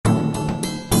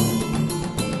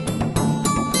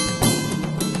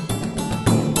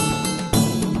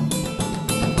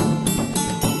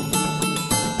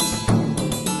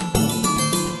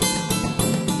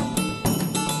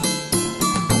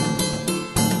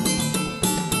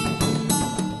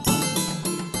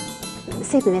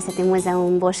Szépművészeti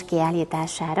Múzeum Bosch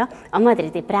kiállítására a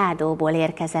madridi Prádóból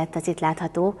érkezett az itt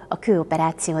látható, a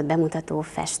KtomOPERÁCIÓt bemutató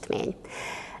festmény.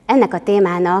 Ennek a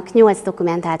témának 8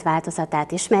 dokumentált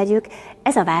változatát ismerjük.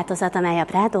 Ez a változat, amely a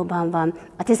Prádóban van,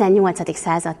 a 18.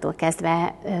 századtól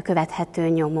kezdve követhető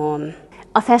nyomon.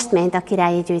 A festményt a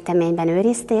királyi gyűjteményben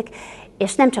őrizték,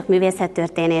 és nem csak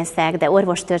művészettörténészek, de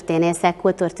orvostörténészek,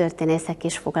 kultúrtörténészek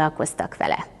is foglalkoztak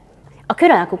vele. A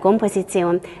kör alakú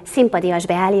kompozíción, színpadias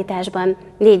beállításban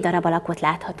 4 darab alakot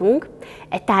láthatunk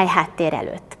egy tájháttér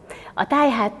előtt. A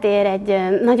tájháttér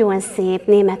egy nagyon szép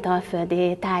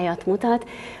németalföldi tájat mutat,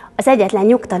 az egyetlen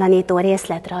nyugtalanító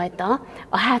részlet rajta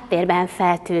a háttérben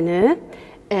feltűnő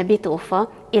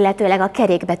bitófa, illetőleg a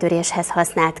kerékbetöréshez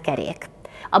használt kerék.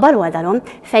 A bal oldalon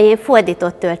fején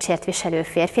fordított töltsért viselő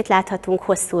férfit láthatunk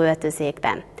hosszú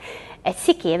öltözékben. Egy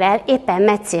szikével éppen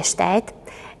meccést ejt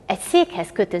egy székhez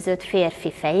kötözött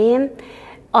férfi fején.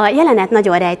 A jelenet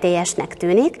nagyon rejtélyesnek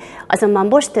tűnik, azonban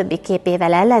Bosch többi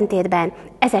képével ellentétben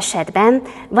ez esetben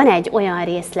van egy olyan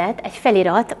részlet, egy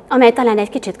felirat, amely talán egy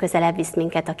kicsit közelebb visz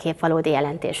minket a kép valódi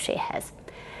jelentéséhez.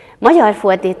 Magyar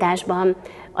fordításban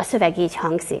a szöveg így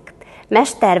hangzik.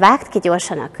 Mester, vágd ki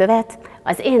gyorsan a követ,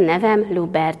 az én nevem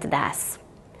Lubbert dász.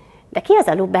 De ki az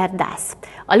a Lubbert dász?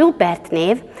 A Lubbert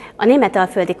név a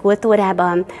németalföldi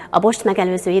kultúrában, a Bosch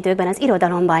megelőző időkben az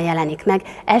irodalomban jelenik meg,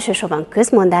 elsősorban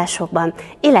közmondásokban,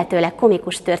 illetőleg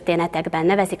komikus történetekben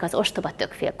nevezik az ostoba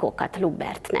tökfilkókat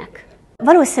Lubbertnek.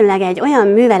 Valószínűleg egy olyan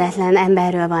műveletlen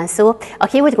emberről van szó,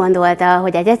 aki úgy gondolta,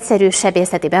 hogy egy egyszerű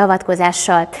sebészeti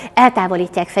beavatkozással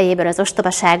eltávolítják fejéből az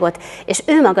ostobaságot, és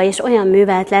ő maga is olyan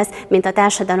művelt lesz, mint a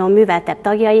társadalom műveltebb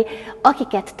tagjai,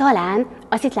 akiket talán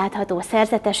az itt látható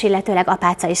szerzetes, illetőleg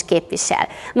apáca is képvisel.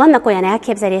 Vannak olyan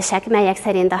elképzelések, melyek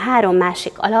szerint a 3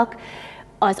 másik alak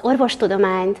az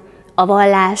orvostudományt, a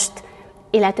vallást,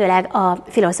 illetőleg a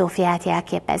filozófiát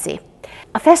jelképezi.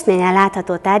 A festményen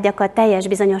látható tárgyakat teljes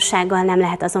bizonyossággal nem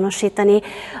lehet azonosítani,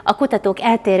 a kutatók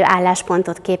eltérő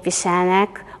álláspontot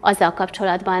képviselnek azzal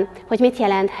kapcsolatban, hogy mit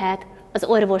jelenthet az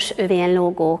orvos övén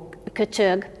lógó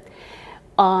köcsög,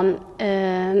 a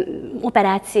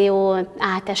operáció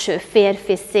áteső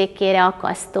férfi székére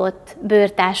akasztott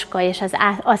bőrtáska és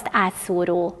azt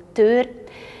átszúró tőr,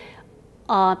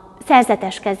 a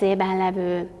szerzetes kezében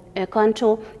levő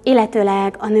kancsó,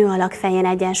 illetőleg a nőalak fején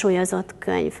egyensúlyozott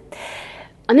könyv.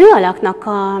 A nőalaknak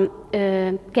a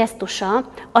gesztusa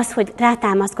az, hogy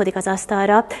rátámaszkodik az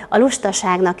asztalra, a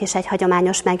lustaságnak is egy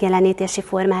hagyományos megjelenítési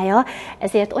formája,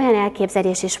 ezért olyan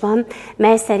elképzelés is van,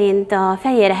 mely szerint a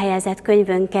fejére helyezett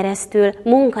könyvön keresztül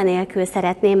munkanélkül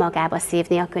szeretné magába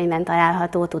szívni a könyvben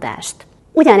található tudást.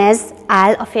 Ugyanez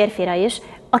áll a férfira is,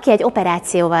 aki egy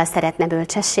operációval szeretne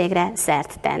bölcsességre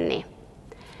szert tenni.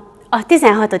 A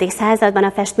 16. században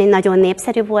a festmény nagyon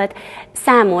népszerű volt,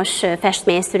 számos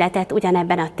festmény született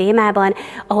ugyanebben a témában,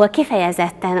 ahol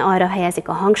kifejezetten arra helyezik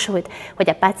a hangsúlyt, hogy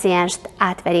a pácienst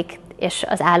átverik, és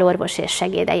az állorvos és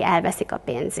segédei elveszik a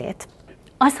pénzét.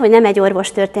 Az, hogy nem egy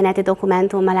orvostörténeti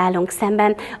dokumentummal állunk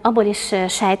szemben, abból is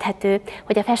sejthető,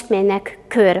 hogy a festménynek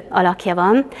kör alakja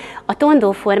van, a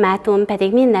tondó formátum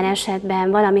pedig minden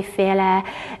esetben valamiféle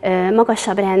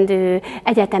magasabb rendű,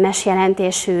 egyetemes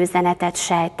jelentésű üzenetet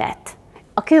sejtett.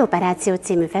 A KtomOPERÁCIÓ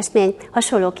című festmény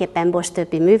hasonlóképpen Bosch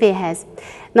többi művéhez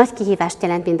nagy kihívást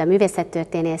jelent mind a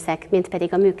művészettörténészek, mind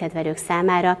pedig a műkedvelők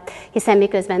számára, hiszen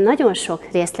miközben nagyon sok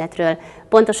részletről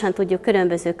pontosan tudjuk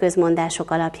különböző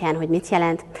közmondások alapján, hogy mit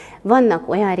jelent, vannak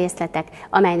olyan részletek,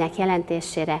 amelynek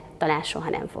jelentésére talán soha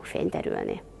nem fog fény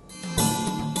derülni.